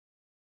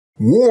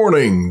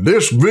Warning,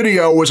 this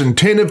video is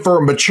intended for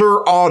a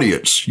mature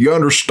audience. You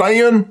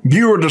understand?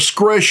 Viewer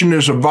discretion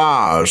is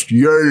advised.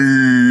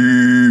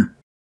 Yay!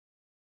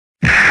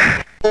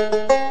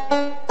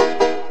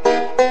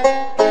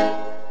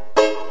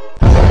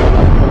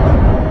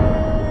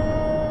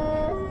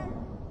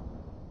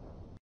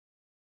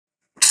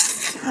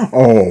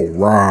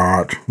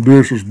 Alright,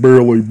 this is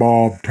Billy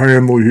Bob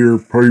Tanley here,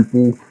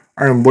 people,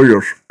 and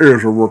this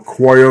is a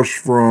request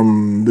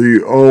from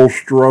the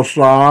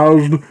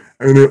Ostracized,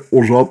 and it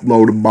was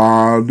uploaded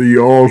by the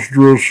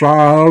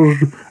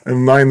Ostracized,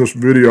 and the name of this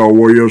video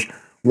is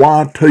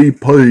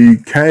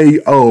YTP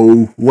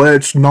KO,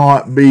 Let's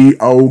Not Be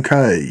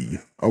Okay.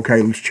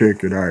 Okay, let's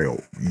check it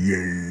out.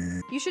 Yeah.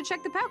 You should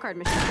check the POW card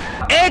machine.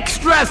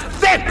 Extra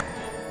thick!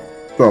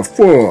 The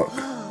fuck?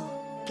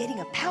 Getting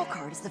a POW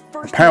card is the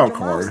first POW major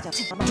card?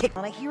 milestone to kick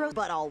on a hero's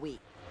butt all week.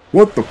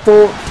 What the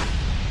fuck?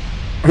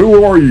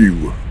 Who are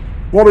you?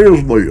 What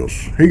is this?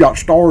 He got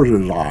stars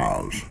in his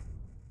eyes.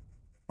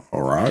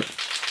 Alright.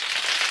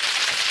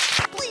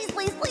 Please,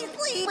 please, please,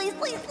 please, please,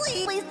 please,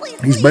 please, please, please.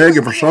 He's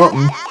begging for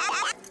something.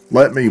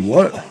 Let me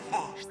what?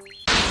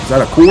 Is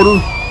that a quarter?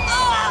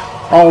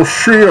 Oh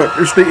shit,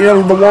 it's the end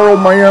of the world,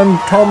 man.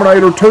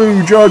 Terminator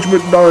 2,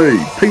 Judgment Day.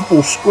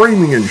 People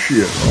screaming and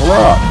shit.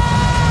 Alright.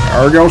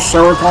 There we go,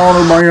 Sarah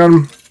Connor,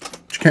 man.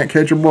 She can't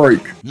catch a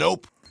break.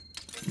 Nope.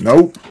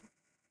 Nope.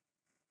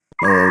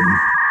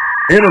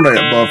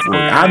 Internet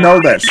buffering. I know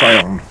that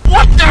sound.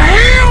 What the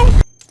hell?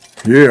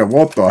 Yeah,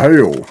 what the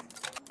hell?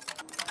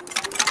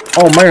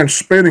 Oh man,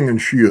 spinning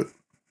and shit.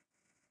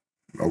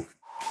 Oh.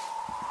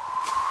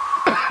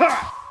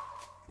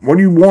 What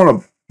do you want,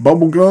 a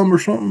bubble gum or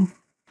something?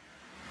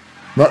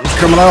 Nothing's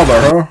coming out of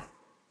there, huh?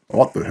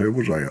 What the hell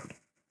was that?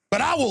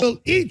 But I will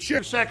eat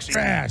your sexy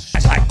ass.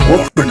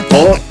 What the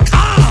fuck?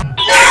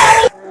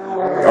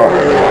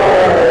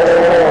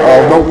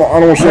 Oh, no, I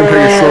don't want to see him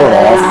take his shirt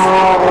off.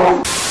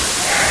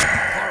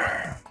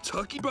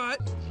 Tuck your butt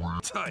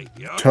tight,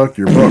 yo. Tuck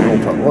your butt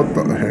on top. What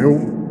the hell?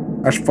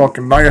 That's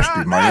fucking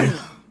nasty, man.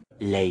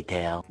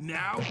 Later.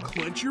 Now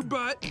clench your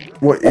butt.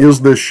 What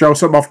is this show?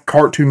 Something off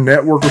Cartoon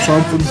Network or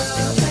something?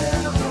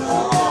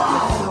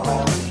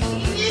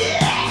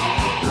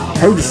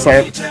 Who just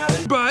said?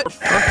 Butt.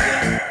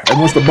 And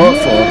what's the butt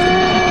for?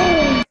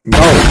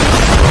 No.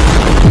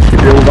 You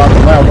deal without the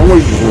loud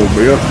noises a little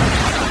bit.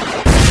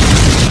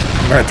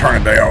 I'm gonna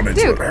turn it down. It's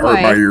Dude,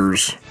 hurt my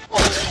ears.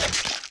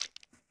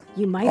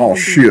 You might Oh, even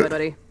be shit. good,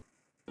 buddy.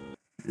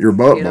 Your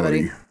butt, You know,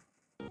 buddy. buddy.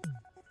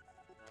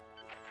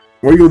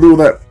 What are you gonna do with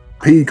that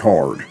P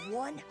card?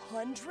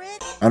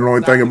 100? I don't know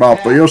anything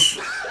about this.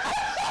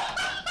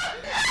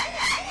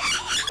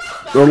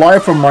 They're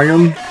laughing,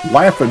 man.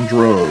 Laughing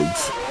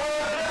drugs.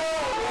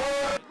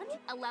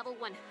 A level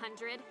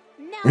 100?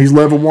 No. He's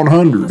level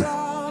 100.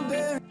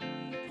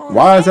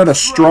 Why is that a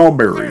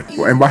strawberry?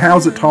 And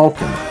how's it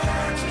talking?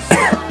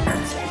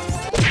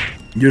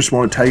 You just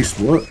want to taste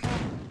what?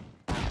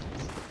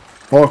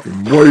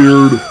 Fucking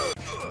weird.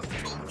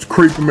 It's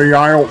creeping me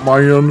out,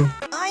 man.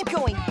 I'm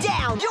going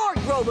down your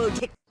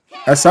robo-tick.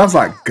 That sounds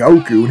like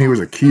Goku when he was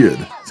a kid.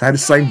 Is that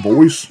his same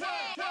voice?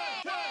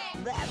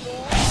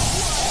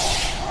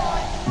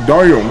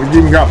 Damn, we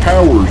even got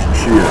powers and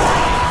shit.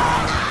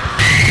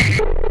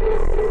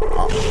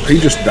 He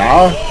just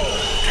died?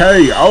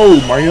 KO,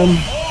 man.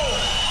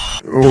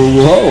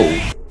 Oh,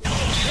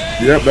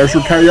 yep, that's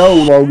your KO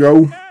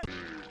logo.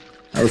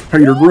 That was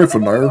Peter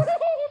Griffin there.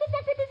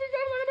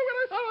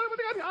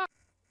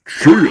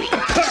 Shit.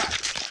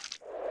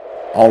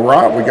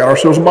 Alright, we got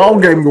ourselves a ball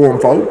game going,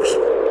 folks.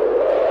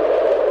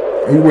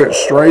 He went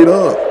straight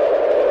up.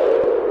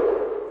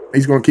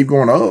 He's going to keep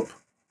going up.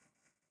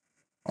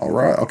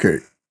 Alright, okay.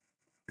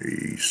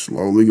 He's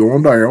slowly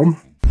going down.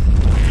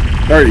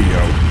 There you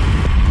go.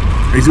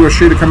 He's going to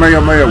shoot a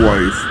Kamehameha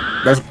wave.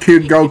 That's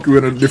Kid Goku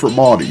in a different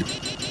body. He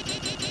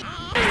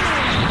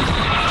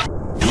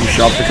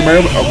shot the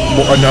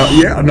Kamehameha.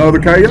 Yeah, another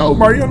KO,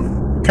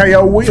 man.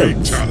 KO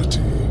wins.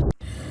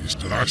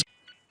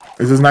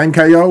 Is his name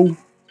KO?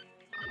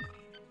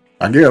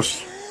 I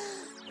guess.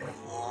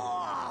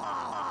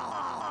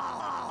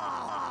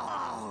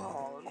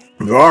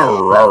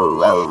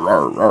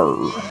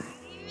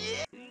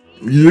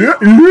 Yeah.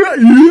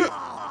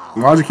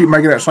 Why does he keep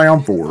making that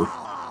sound for?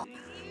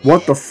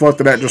 What the fuck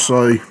did that just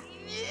say?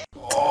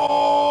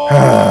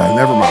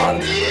 Never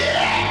mind.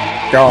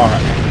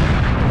 God.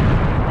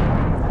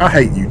 I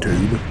hate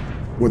YouTube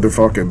with the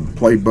fucking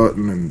play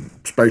button and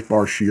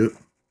spacebar shit.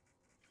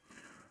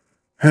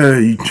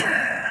 Hey,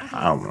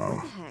 I don't know.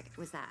 What the heck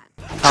was that?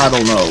 I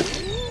don't know.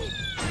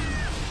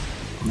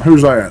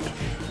 Who's that?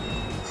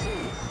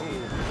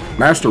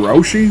 Master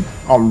Roshi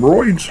on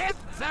roids?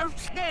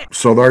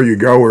 So there you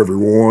go,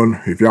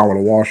 everyone. If y'all want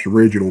to watch the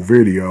original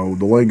video,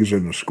 the link is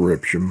in the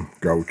description.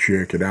 Go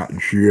check it out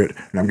and shit.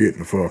 And I'm getting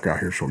the fuck out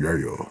here, so yeah.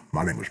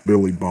 My name is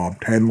Billy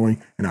Bob Tanley,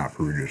 and I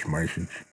approve this message.